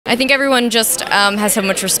I think everyone just has so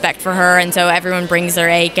much respect for her, and so everyone brings their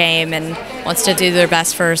A game and wants to do their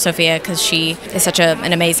best for Sofia because she is such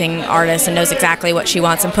an amazing artist and knows exactly what she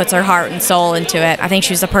wants and puts her heart and soul into it. I think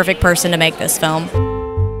she's the perfect person to make this film.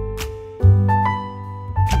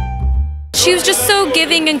 She was just so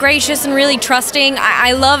giving and gracious and really trusting.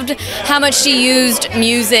 I loved how much she used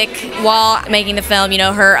music while making the film. You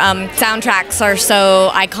know, her soundtracks are so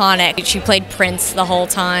iconic. She played Prince the whole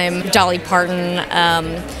time, Dolly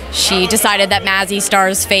Parton. She decided that Mazzy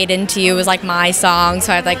Star's Fade Into You was like my song,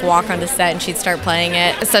 so I'd like walk on the set and she'd start playing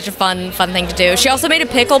it. It's such a fun thing to do. She also made a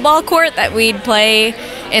pickleball court that we'd play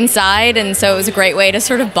inside, and so it was a great way to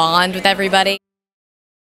sort of bond with everybody.